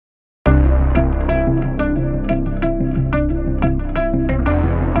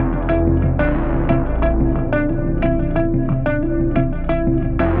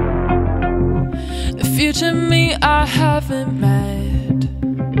haven't met.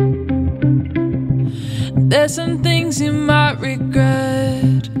 There's some things you might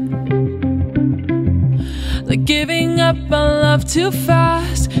regret, like giving up on love too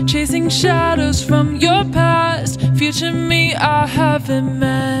fast, chasing shadows from your past. Future me I haven't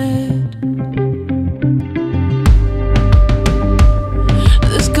met.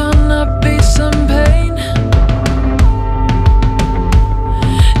 There's gonna be some pain.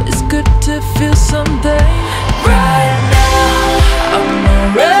 It's good to feel something. Right now I'm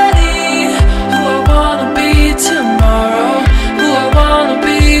already who I wanna be tomorrow. Who I wanna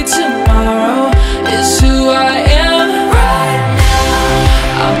be tomorrow is who I am. Right now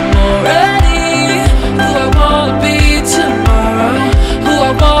I'm already who I wanna be tomorrow. Who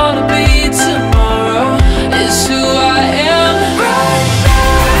I wanna be tomorrow is who I am. Right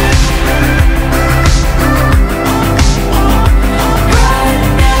now. Right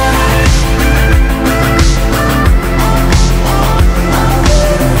now.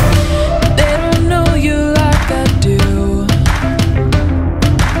 They don't know you like I do.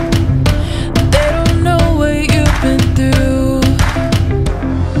 They don't know what you've been through.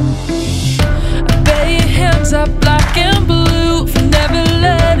 I bet your hands are black and blue for never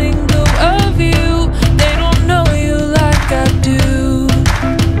letting go of you. They don't know you like I do.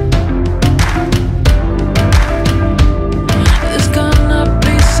 There's gonna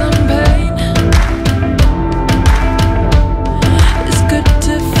be some pain. It's good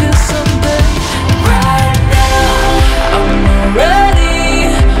to feel something. Right now I'm already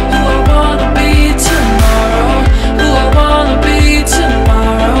who I wanna be tomorrow. Who I wanna be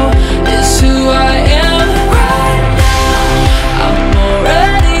tomorrow is who I am. Right now I'm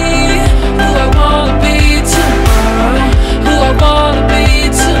already who I wanna be tomorrow. Who I wanna be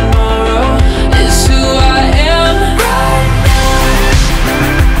tomorrow is who I am. Right now.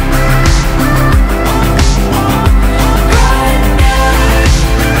 Right now.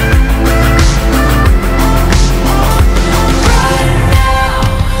 Right now.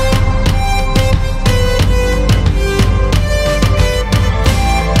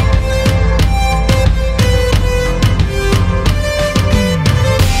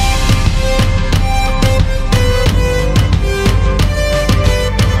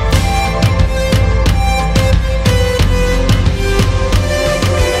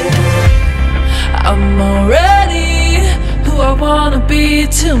 I'm already who I wanna be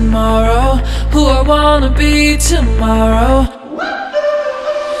tomorrow. Who I wanna be tomorrow.